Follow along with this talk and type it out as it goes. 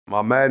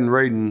My Madden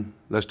rating,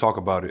 let's talk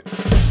about it.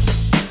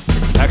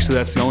 Actually,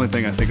 that's the only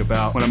thing I think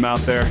about when I'm out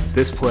there.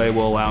 This play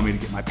will allow me to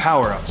get my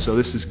power up, so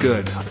this is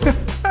good.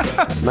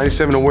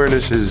 97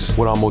 awareness is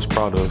what I'm most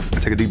proud of. I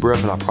take a deep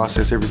breath and I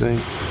process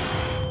everything,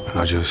 and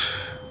I just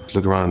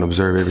look around and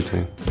observe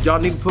everything. Y'all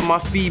need to put my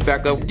speed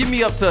back up. Give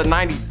me up to a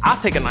 90. I'll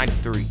take a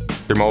 93.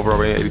 My overall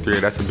rating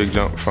 83, that's a big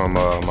jump from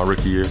my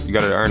rookie year. You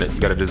gotta earn it,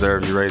 you gotta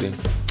deserve your rating.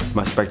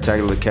 My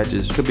spectacular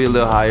catches could be a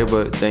little higher,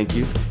 but thank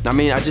you. I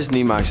mean, I just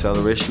need my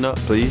acceleration up,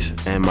 please,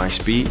 and my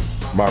speed.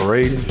 My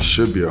rating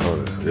should be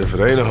 100. If it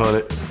ain't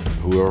 100,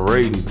 whoever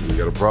rating, we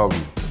got a problem.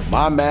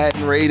 My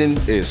Madden rating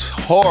is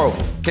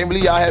horrible. Can't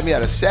believe y'all had me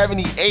at a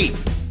 78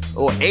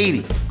 or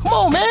 80. Come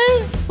on,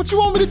 man. What you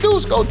want me to do?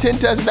 Score 10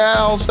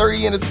 touchdowns, 30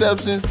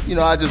 interceptions? You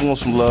know, I just want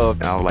some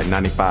love. I was like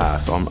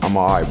 95, so I'm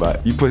all right,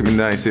 but you put me in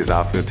 96,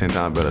 I'll feel 10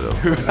 times better though.